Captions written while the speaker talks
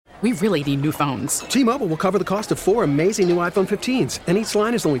We really need new phones. T-Mobile will cover the cost of 4 amazing new iPhone 15s, and each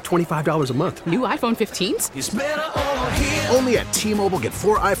line is only $25 a month. New iPhone 15s? It's better over here. Only at T-Mobile, get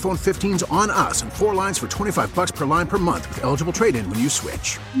 4 iPhone 15s on us and 4 lines for $25 per line per month with eligible trade-in when you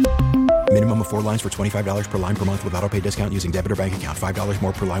switch. Minimum of 4 lines for $25 per line per month with autopay discount using debit or bank account. $5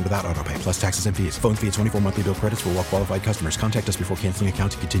 more per line without autopay, plus taxes and fees. Phone fee at 24 monthly bill credits for well-qualified customers. Contact us before canceling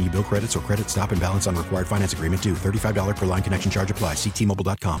account to continue bill credits or credit stop and balance on required finance agreement due. $35 per line connection charge applies. See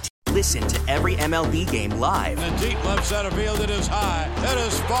T-Mobile.com. Listen to every MLB game live. In the deep left center field, it is high, it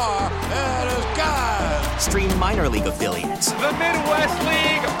is far, it is gone. Stream minor league affiliates. The Midwest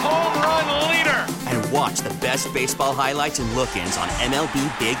League home run leader. And watch the best baseball highlights and look-ins on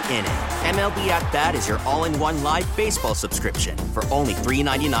MLB Big Inning. MLB At Bat is your all-in-one live baseball subscription for only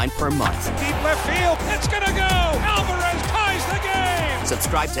 $3.99 per month. Deep left field, it's gonna go. Alvarez ties the game.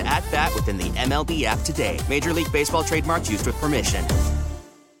 Subscribe to At Bat within the MLB app today. Major League Baseball trademarks used with permission.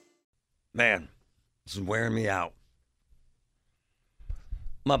 Man, this is wearing me out.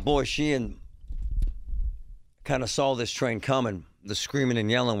 My boy Sheehan kind of saw this train coming. The screaming and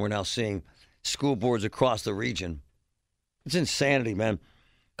yelling we're now seeing school boards across the region. It's insanity, man.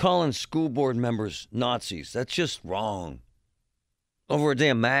 Calling school board members Nazis, that's just wrong. Over a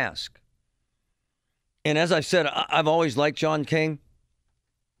damn mask. And as I've said, I've always liked John King.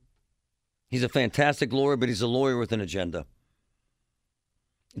 He's a fantastic lawyer, but he's a lawyer with an agenda.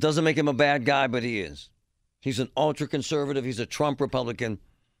 It doesn't make him a bad guy, but he is. He's an ultra-conservative. He's a Trump Republican.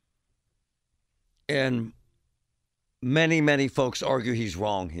 And many, many folks argue he's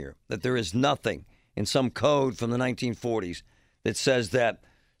wrong here, that there is nothing in some code from the 1940s that says that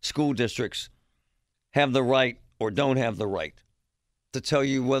school districts have the right or don't have the right to tell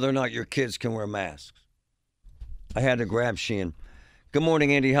you whether or not your kids can wear masks. I had to grab Sheehan. Good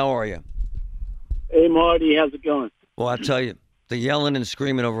morning, Andy. How are you? Hey, Marty. How's it going? Well, I tell you, the yelling and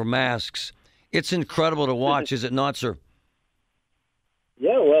screaming over masks, it's incredible to watch, is it not, sir?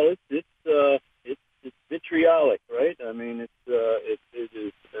 Yeah, well, it's vitriolic, right? I mean, it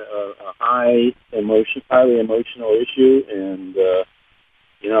is a highly emotional issue, and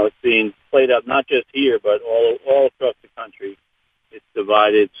it's being played out not just here, but all across the country. It's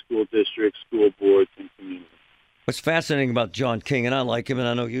divided school districts, school boards, and communities. What's fascinating about John King, and I like him, and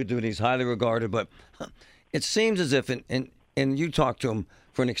I know you do, and he's highly regarded, but it seems as if, and you talked to him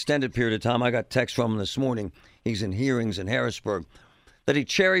for an extended period of time. I got text from him this morning. He's in hearings in Harrisburg. That he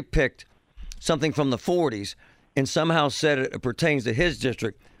cherry-picked something from the 40s and somehow said it pertains to his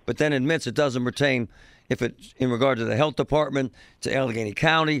district, but then admits it doesn't pertain if it's in regard to the health department, to Allegheny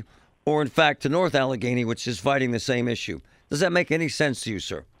County, or in fact to North Allegheny, which is fighting the same issue. Does that make any sense to you,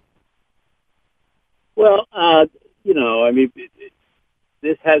 sir? Well,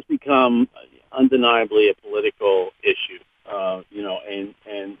 this has become undeniably a political issue.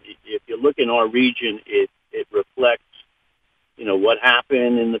 And if you look in our region, it reflects, what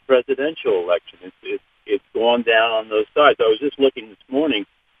happened in the presidential election. It's gone down on those sides. I was just looking this morning,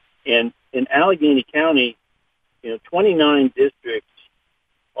 and in Allegheny County, 29 districts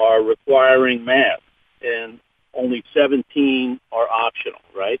are requiring masks, and only 17 are optional,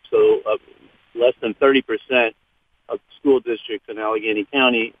 right? So less than 30% of school districts in Allegheny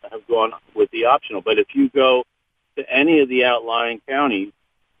County have gone with the optional. But if you go to any of the outlying counties,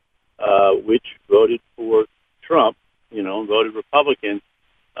 which voted for Trump, voted Republican,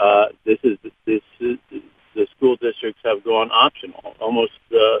 the school districts have gone optional almost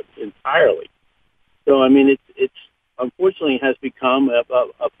entirely. So I mean, it's unfortunately has become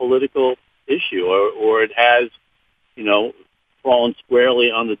a political issue, or it has, fallen squarely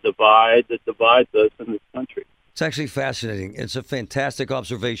on the divide that divides us in this country. It's actually fascinating. It's a fantastic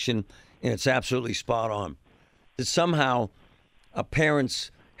observation, and it's absolutely spot on. That somehow parents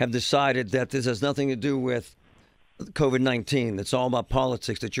have decided that this has nothing to do with COVID-19. It's all about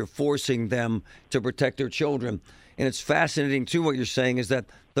politics, that you're forcing them to protect their children. And it's fascinating, too, what you're saying is that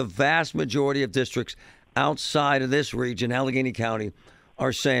the vast majority of districts outside of this region, Allegheny County,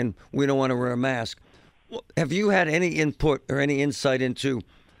 are saying we don't want to wear a mask. Have you had any input or any insight into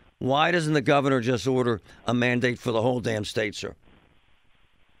why doesn't the governor just order a mandate for the whole damn state, sir?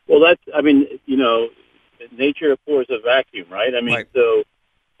 Well, nature abhors a vacuum, right? I mean, right. So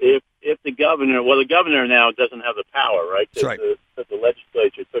if the governor now doesn't have the power, right? That's right. The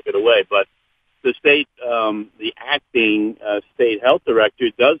legislature took it away, but the state, the acting state health director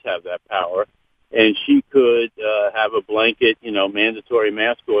does have that power, and she could have a blanket, mandatory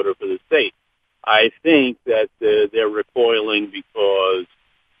mask order for the state. I think that they're recoiling because,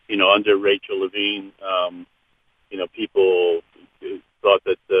 under Rachel Levine, people thought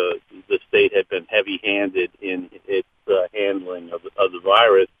that the state had been heavy-handed in its handling of the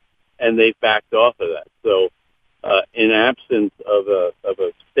virus, and they backed off of that. So, in absence of a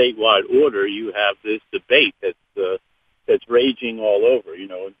statewide order, you have this debate that's raging all over. You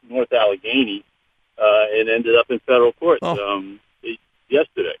know, in North Allegheny, it ended up in federal court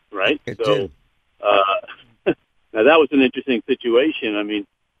yesterday, right? It did. Now that was an interesting situation. I mean,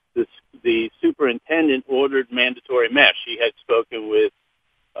 the superintendent ordered mandatory masks. She had spoken with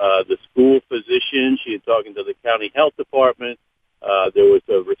the school physician. She had talked to the county health department. There was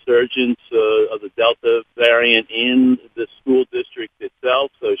a resurgence of the Delta variant in the school district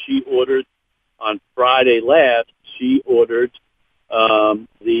itself. So she ordered, on Friday last, she ordered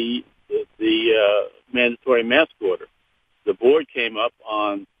the mandatory mask order. The board came up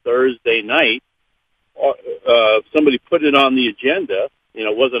on Thursday night. Somebody put it on the agenda. You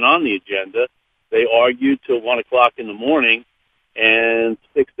know, it wasn't on the agenda. They argued till 1 o'clock in the morning, and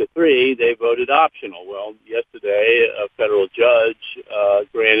 6-3, they voted optional. Well, yesterday, a federal judge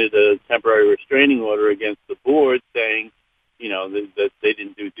granted a temporary restraining order against the board, saying, you know, that they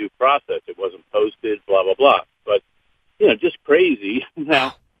didn't do due process. It wasn't posted, blah, blah, blah. But, you know, just crazy.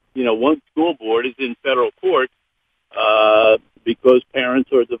 Now, you know, one school board is in federal court because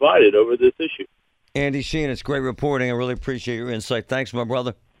parents are divided over this issue. Andy Sheehan, it's great reporting. I really appreciate your insight. Thanks, my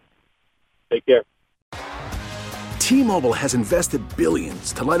brother. Take care. T-Mobile has invested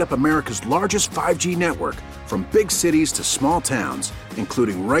billions to light up America's largest 5G network, from big cities to small towns,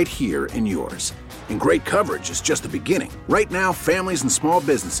 including right here in yours. And great coverage is just the beginning. Right now, families and small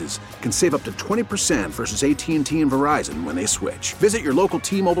businesses can save up to 20% versus AT&T and Verizon when they switch. Visit your local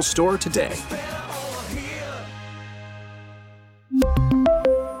T-Mobile store today.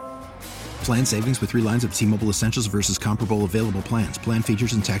 Plan savings with 3 lines of T-Mobile Essentials versus comparable available plans. Plan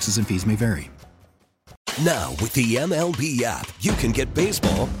features and taxes and fees may vary. Now, with the MLB app, you can get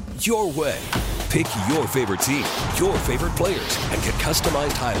baseball your way. Pick your favorite team, your favorite players, and get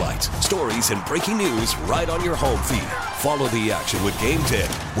customized highlights, stories, and breaking news right on your home feed. Follow the action with Game Day,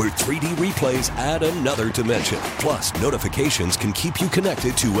 where 3D replays add another dimension. Plus, notifications can keep you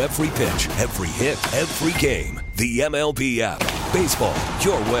connected to every pitch, every hit, every game. The MLB app. Baseball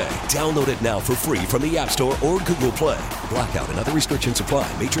your way. Download it now for free from the App Store or Google Play. Blackout and other restrictions apply.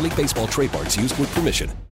 Major League Baseball trademarks used with permission.